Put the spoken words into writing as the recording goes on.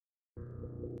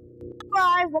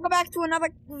guys, welcome back to another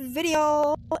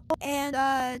video,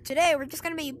 and today we're just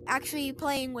gonna be actually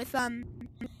playing with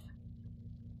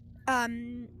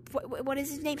what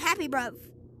is his name? Happy Bruv.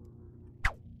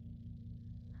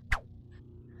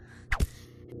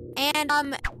 And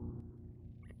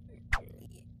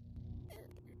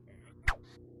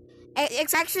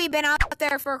it's actually been out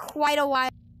there for quite a while.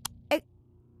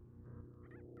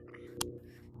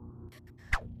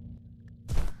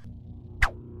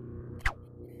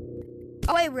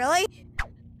 Oh wait, really?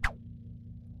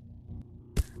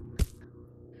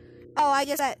 Oh, I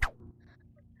guess that.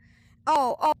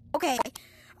 Oh, okay.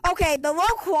 Okay, the low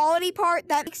quality part,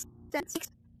 that makes sense.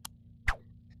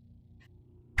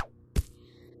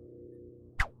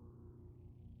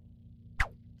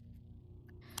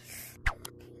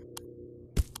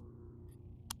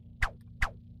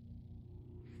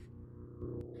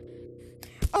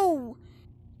 Oh.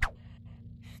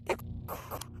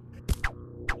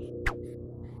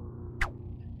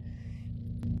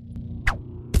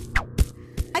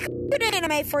 I could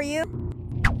animate for you.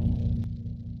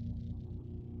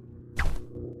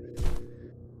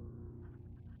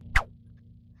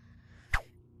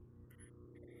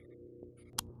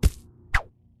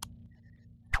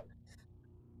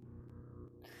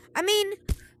 I mean,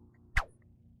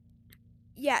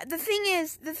 yeah, the thing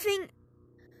is,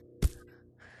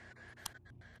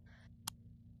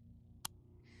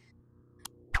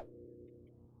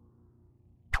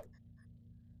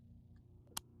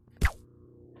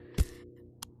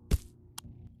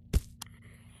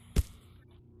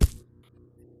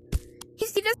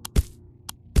 he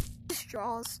just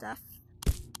draws stuff.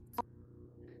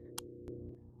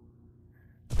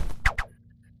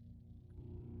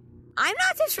 I'm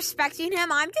not disrespecting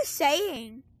him, I'm just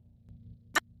saying.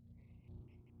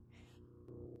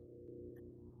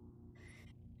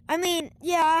 I mean,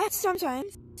 yeah,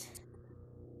 sometimes.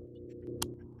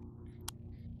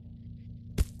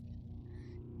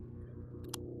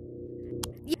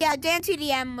 Yeah, Dan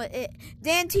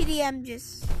TDM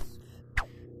just...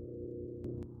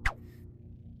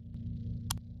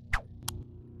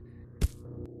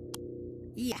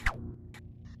 Yeah.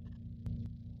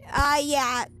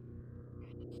 Yeah.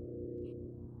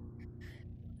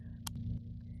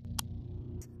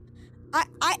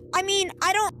 I mean,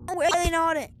 I don't really know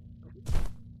what it...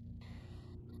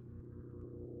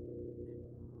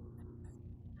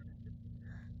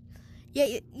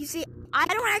 Yeah, you see, I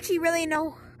don't actually really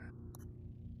know...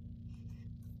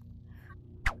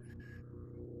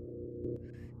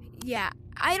 Yeah,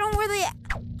 I don't really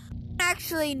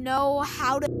actually know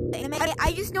how to animate.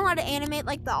 I just know how to animate,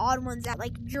 like, the odd ones that,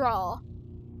 like, draw.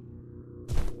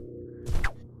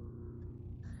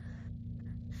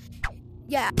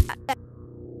 Yeah.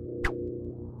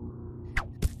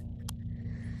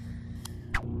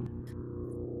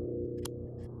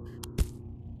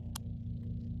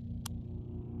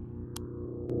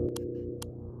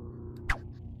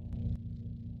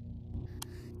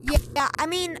 Yeah, I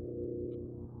mean...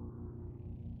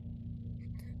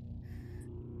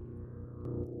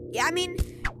 Yeah, I mean,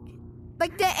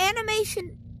 like the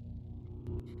animation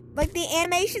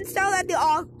style that they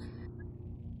all...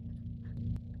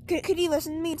 Could you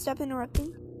listen to me and stop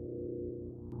interrupting?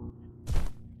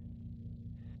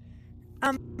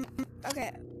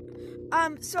 Okay.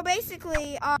 So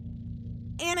basically,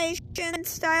 animation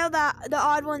style that the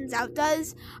Odd Ones Out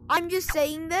does, I'm just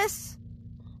saying this.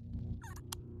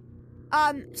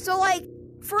 So like,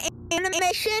 for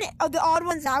animation of the Odd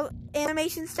Ones Out,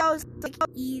 animation style is like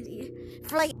easy.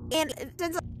 For like, and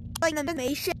since like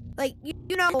animation, like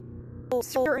you know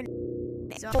certain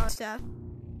stuff.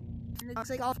 It's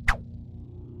like all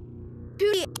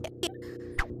 2D.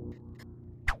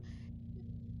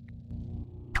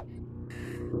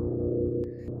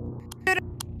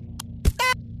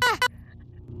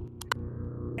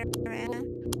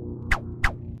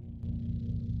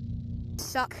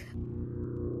 Suck.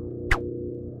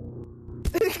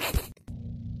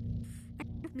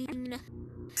 Mean.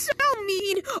 So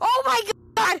mean. Oh my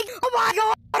god. Oh my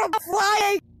god. I'm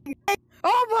flying.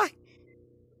 Oh my.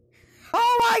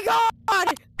 Oh my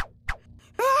god.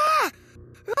 Ah!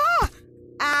 Ah!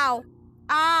 Ow.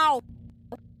 Ow.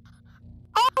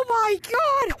 Oh my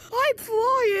god. I'm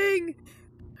flying.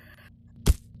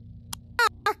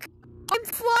 I'm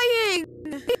flying.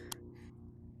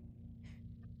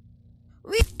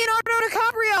 Leonardo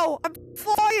DiCaprio. I'm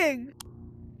flying.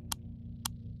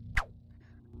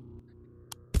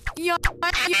 Yeah,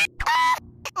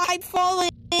 I'm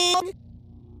falling.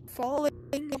 Falling.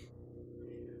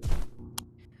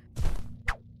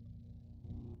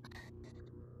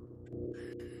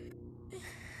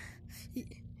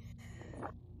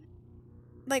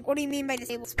 Like, what do you mean by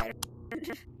disabled Spider-Man?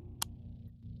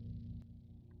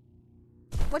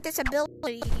 What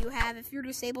disability do you have if you're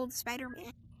disabled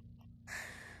Spider-Man?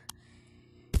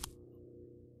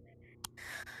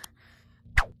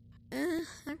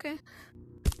 Okay.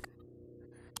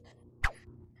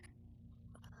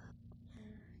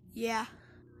 Yeah.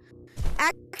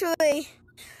 Actually,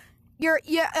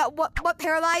 what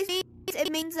paralyzed means?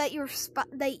 It means that your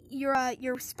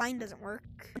spine doesn't work.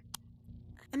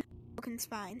 A broken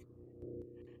spine.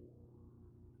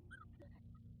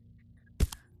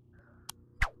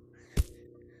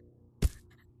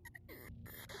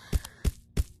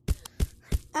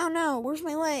 Oh no, where's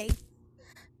my leg?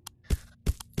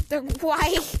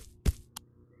 Why?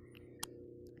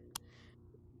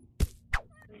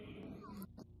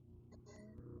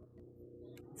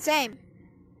 Same.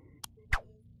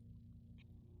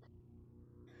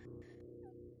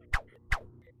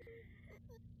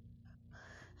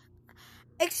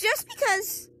 It's just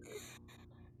because...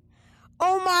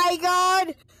 Oh my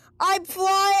god! I'm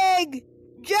flying!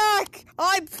 Jack!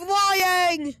 I'm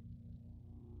flying!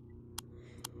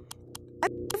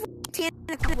 I've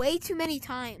Titanic way too many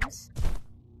times.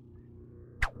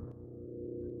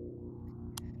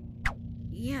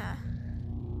 Yeah.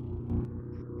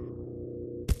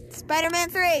 Spider-Man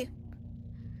 3!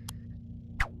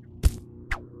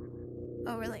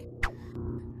 Oh, really?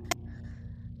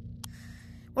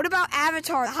 What about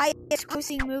Avatar, the highest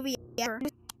grossing movie ever?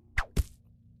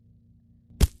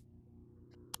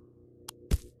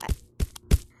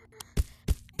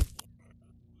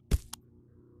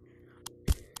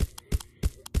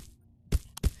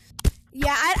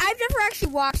 Yeah, I've never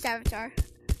actually watched Avatar.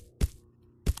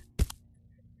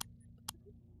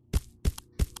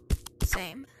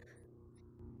 Same.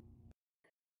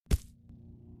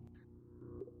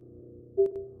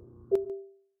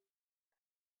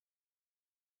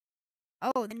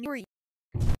 Oh, then you're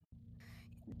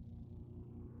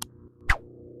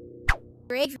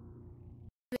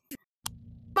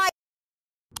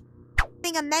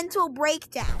having a mental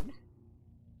breakdown.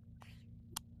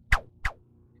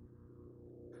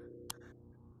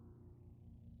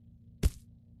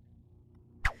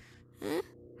 Huh?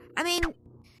 I mean...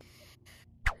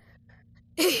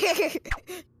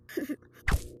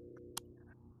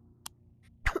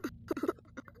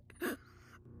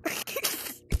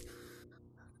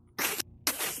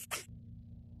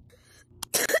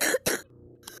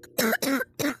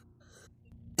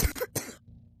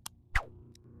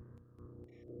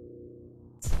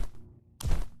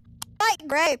 I like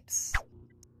grapes.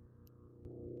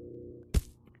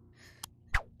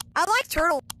 I like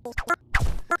turtles.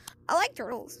 I like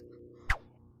turtles.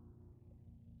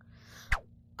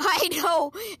 I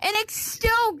know, and it's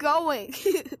still going.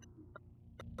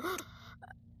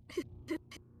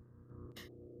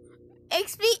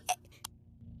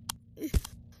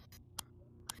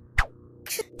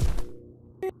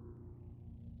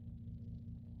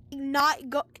 Not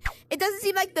go. It doesn't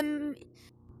seem like the.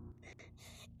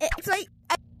 It's like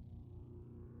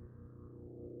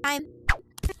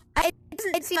it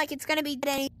doesn't seem like it's gonna be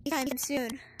dead anytime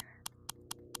soon.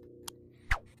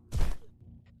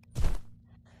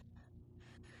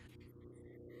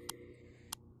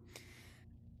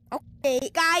 Okay,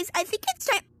 guys, I think it's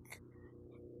time.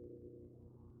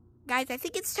 Guys, I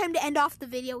think it's time to end off the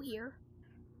video here.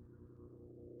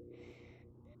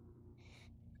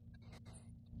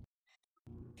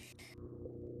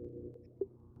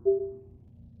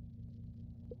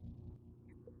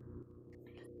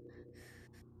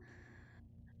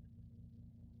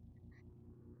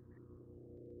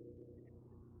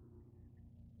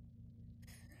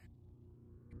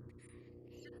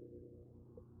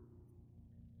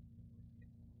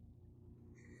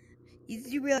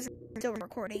 You realize I'm still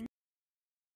recording.